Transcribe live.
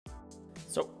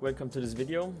So, welcome to this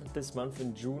video. This month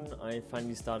in June I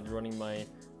finally started running my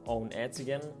own ads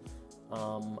again.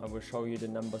 I will show you the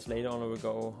numbers later on, I will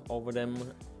go over them.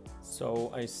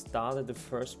 So I started the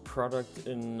first product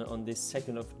on the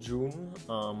 2nd of June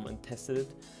and tested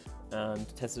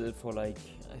it for like,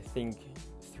 I think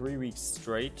 3 weeks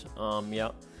straight.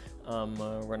 Ran a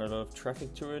lot of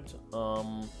traffic to it,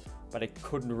 but I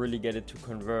couldn't really get it to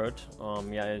convert.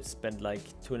 I spent like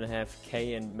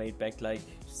 2.5k and made back like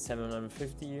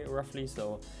 750 roughly,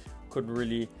 so couldn't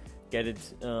really get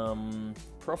it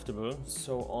profitable.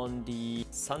 So on the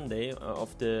Sunday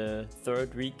of the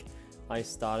 3rd week I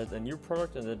started a new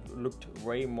product and it looked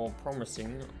way more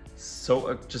promising.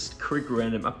 So just quick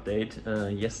random update.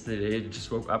 Yesterday I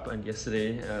just woke up and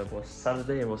yesterday was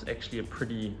Saturday. It was actually a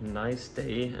pretty nice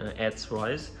day ads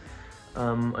wise.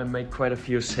 I made quite a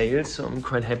few sales, so I'm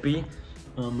quite happy.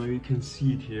 Maybe you can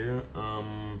see it here. I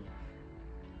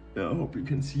hope you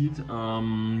can see it.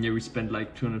 We spent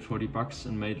like 240 bucks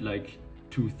and made like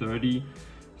 230.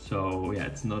 So yeah,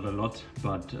 it's not a lot,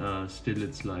 but still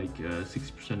it's like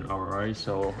 6% ROI.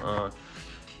 So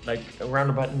like around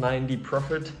about 90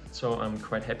 profit. So I'm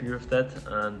quite happy with that.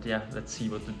 And yeah, let's see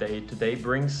what the day today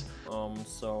brings.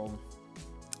 So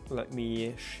let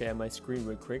me share my screen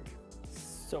real quick.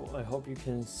 So I hope you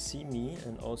can see me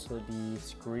and also the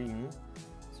screen.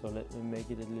 So let me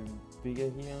make it a little bigger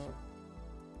here.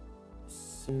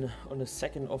 So on the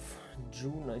 2nd of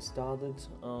June I started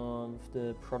with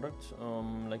the product.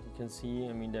 Like you can see,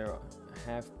 I mean, there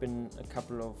have been a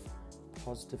couple of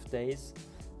positive days,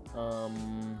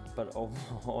 but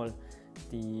overall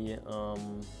the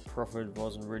profit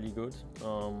wasn't really good.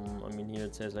 I mean, here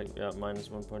it says like minus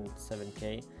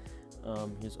 1.7k.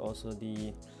 Here's also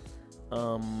the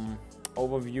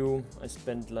overview. I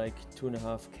spent like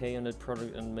 2.5k on that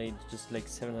product and made just like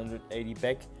 780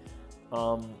 back.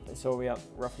 So we are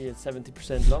roughly at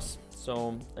 70% loss.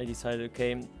 So I decided,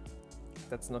 okay,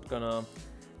 that's not gonna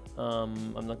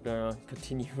I'm not gonna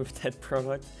continue with that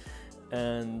product,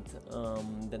 and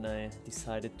then I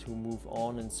decided to move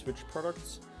on and switch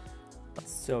products.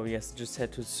 So yes, just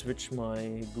had to switch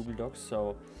my Google Docs.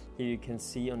 So here you can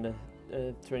see on the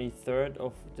 23rd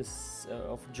of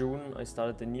June I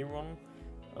started the new one.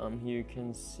 Here you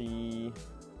can see,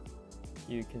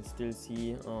 you can still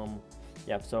see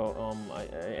I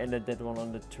ended that one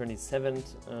on the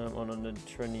 27th. On the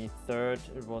 23rd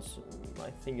it was, I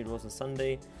think it was a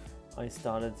Sunday, I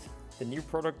started the new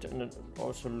product and it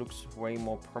also looks way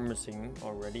more promising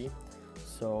already.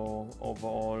 So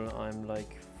overall I'm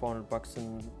like 400 bucks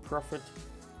in profit.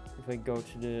 If I go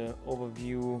to the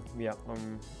overview,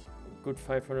 I'm good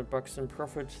 500 bucks in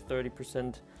profit,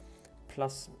 30%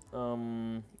 plus.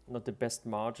 Not the best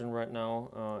margin right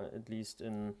now, at least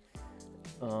in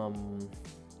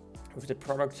with the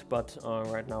product, but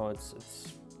right now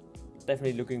it's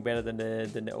definitely looking better than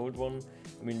the old one.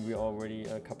 I mean, we're already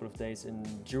a couple of days in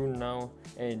June now,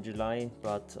 in July,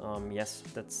 but yes,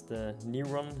 that's the new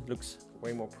one. Looks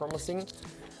way more promising.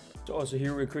 So also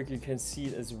here real quick you can see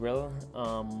it as well.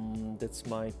 That's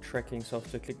my tracking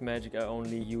software, ClickMagick. I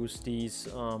only use these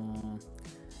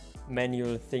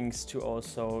manual things to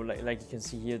also, like you can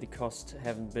see here, the costs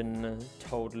haven't been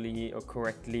totally or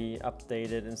correctly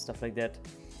updated and stuff like that,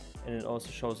 and it also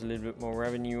shows a little bit more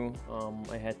revenue.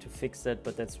 I had to fix that,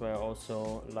 but that's why I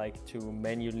also like to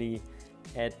manually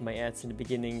add my ads in the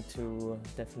beginning to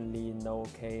definitely know,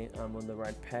 okay, I'm on the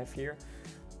right path here.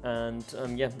 And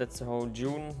yeah, that's the whole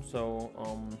June. So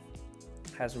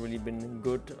has really been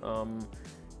good.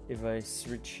 If I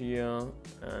switch here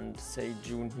and say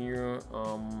June here,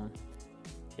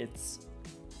 it's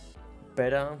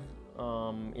better.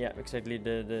 Yeah, exactly,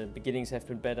 the beginnings have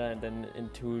been better, and then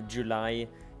into July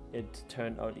it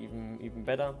turned out even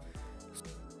better.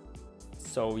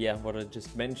 So yeah, what I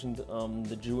just mentioned,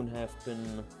 the June have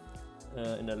been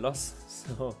in a loss,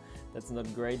 so that's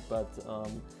not great, but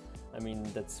I mean,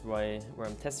 that's where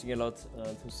I'm testing a lot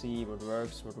to see what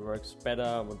works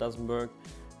better, what doesn't work.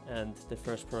 And the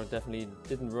first product definitely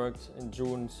didn't work in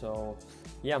June, so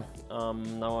yeah,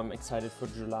 now I'm excited for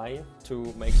July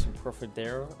to make some profit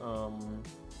there,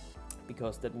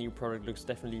 because that new product looks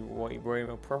definitely way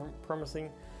more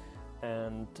promising.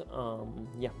 And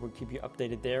yeah, we'll keep you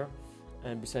updated there.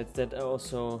 And besides that, I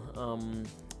also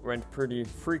went pretty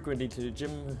frequently to the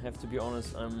gym. I have to be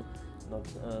honest, I'm not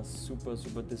super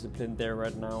disciplined there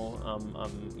right now.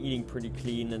 I'm eating pretty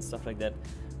clean and stuff like that,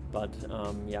 but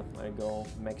yeah, I go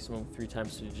maximum 3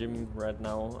 times to the gym right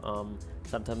now,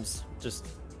 sometimes just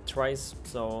twice,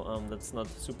 so that's not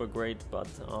super great, but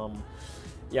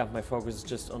yeah, my focus is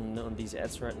just on these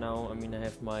ads right now. I mean, I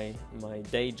have my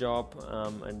day job,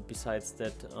 and besides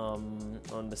that,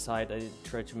 on the side I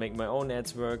try to make my own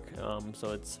ads work,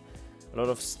 so it's a lot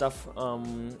of stuff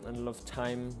and a lot of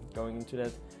time going into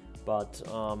that, but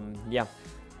yeah.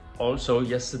 Also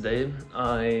yesterday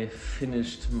I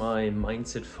finished my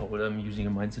mindset folder. I'm using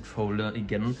a mindset folder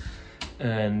again,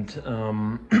 and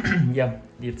yeah,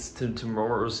 it's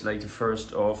tomorrow's like the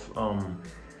 1st of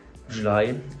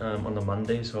July, on the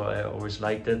Monday, so I always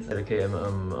liked it. Okay,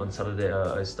 on Saturday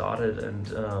I started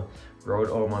and wrote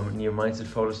all my new mindset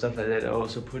folder stuff like that. I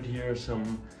also put here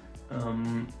some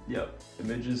yeah,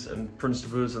 images and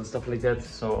principles and stuff like that,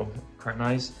 so quite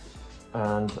nice.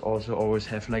 And also always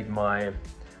have like my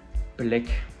black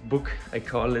book, I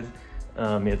call it.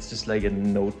 It's just like a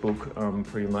notebook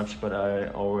pretty much, but I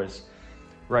always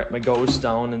write my goals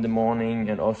down in the morning,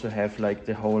 and also have like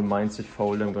the whole mindset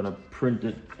folder. I'm gonna print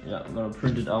it, yeah, I'm gonna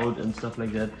print it out and stuff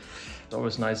like that. It's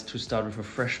always nice to start with a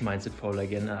fresh mindset folder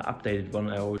again, an updated one.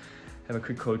 I always have a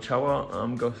quick cold shower,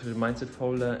 go through the mindset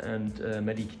folder and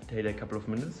meditate a couple of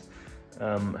minutes.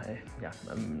 Yeah,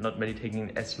 I'm not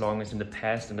meditating as long as in the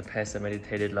past. In the past I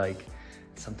meditated like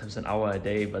sometimes an hour a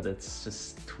day, but it's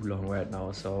just too long right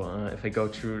now. So if I go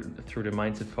through the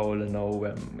mindset folder, know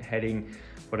where I'm heading,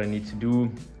 what I need to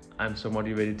do, I'm so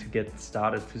motivated to get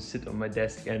started, to sit on my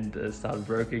desk and start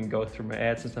working, go through my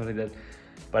ads and stuff like that.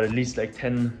 But at least like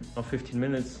 10 or 15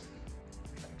 minutes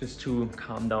just to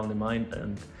calm down the mind.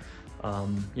 And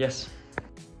yes,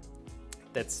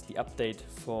 that's the update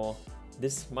for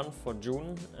this month, for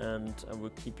June, and I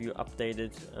will keep you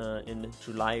updated in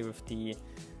July with the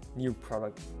new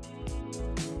product.